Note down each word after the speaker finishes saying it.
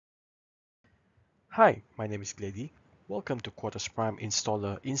Hi, my name is Glady. Welcome to Quartus Prime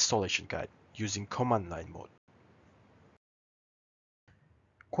Installer installation guide using command line mode.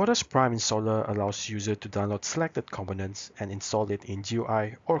 Quartus Prime Installer allows user to download selected components and install it in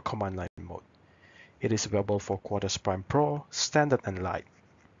GUI or command line mode. It is available for Quartus Prime Pro, Standard and Lite.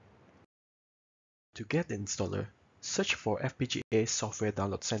 To get the installer, search for FPGA Software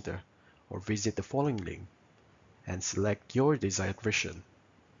Download Center or visit the following link and select your desired version.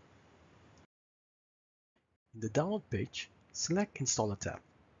 In the download page, select Installer tab.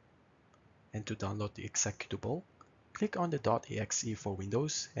 And to download the executable, click on the .exe for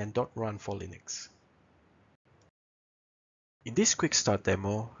Windows and .run for Linux. In this quick start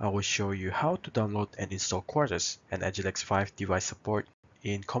demo, I will show you how to download and install Quartus and Agilex 5 device support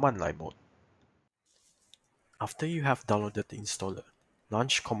in command line mode. After you have downloaded the installer,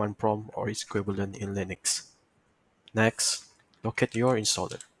 launch command prompt or its equivalent in Linux. Next, locate your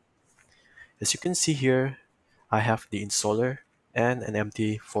installer. As you can see here, I have the installer and an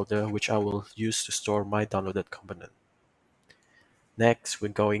empty folder which I will use to store my downloaded component. Next, we're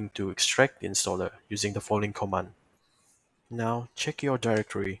going to extract the installer using the following command. Now check your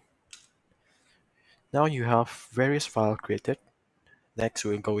directory. Now you have various files created. Next,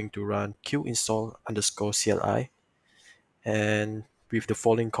 we're going to run qinstall_cli and with the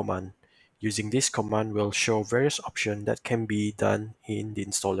following command. Using this command will show various options that can be done in the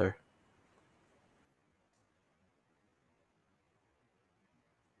installer.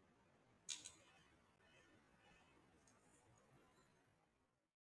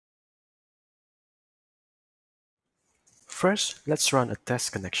 First, let's run a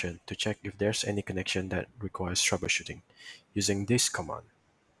test connection to check if there's any connection that requires troubleshooting using this command.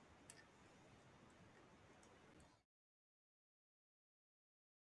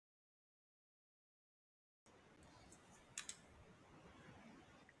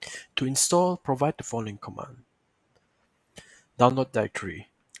 To install, provide the following command. Download directory.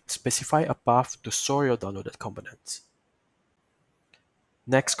 Specify a path to store your downloaded components.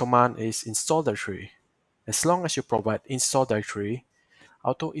 Next command is install directory. As long as you provide install directory,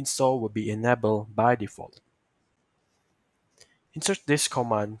 auto install will be enabled by default. Insert this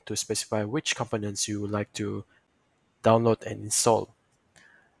command to specify which components you would like to download and install.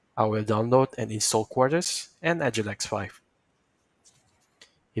 I will download and install Quartus and Agilex 5.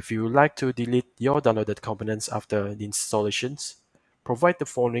 If you would like to delete your downloaded components after the installations, provide the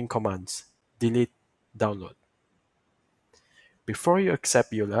following commands: delete, download. Before you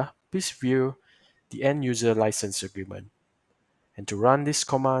accept EULA, please view the end user license agreement. And to run this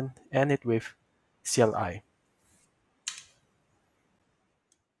command, end it with CLI.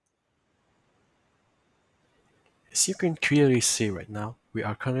 As you can clearly see right now, we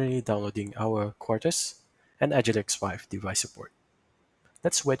are currently downloading our Quartus and Agilex 5 device support.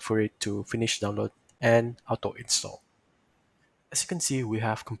 Let's wait for it to finish download and auto install. As you can see, we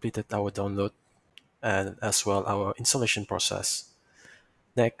have completed our download and as well our installation process.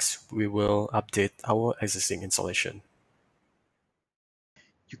 Next, we will update our existing installation.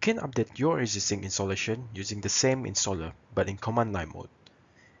 You can update your existing installation using the same installer, but in command line mode.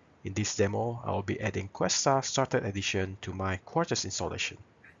 In this demo, I will be adding Questa Starter Edition to my Quartus installation.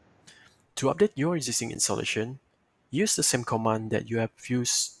 To update your existing installation, use the same command that you have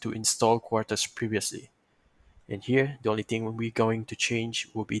used to install Quartus previously. And here, the only thing we're going to change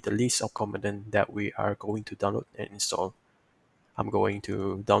will be the list of components that we are going to download and install. I'm going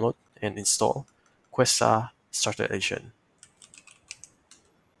to download and install Questa Starter Edition.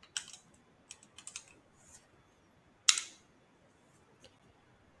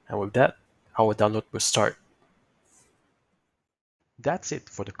 And with that, our download will start. That's it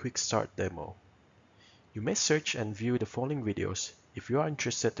for the quick start demo. You may search and view the following videos if you are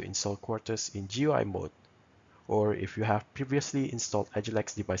interested to install Quartus in GUI mode, or if you have previously installed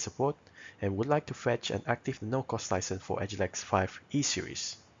Agilex device support and would like to fetch an active no-cost license for Agilex 5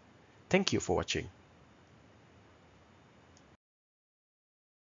 E-Series. Thank you for watching.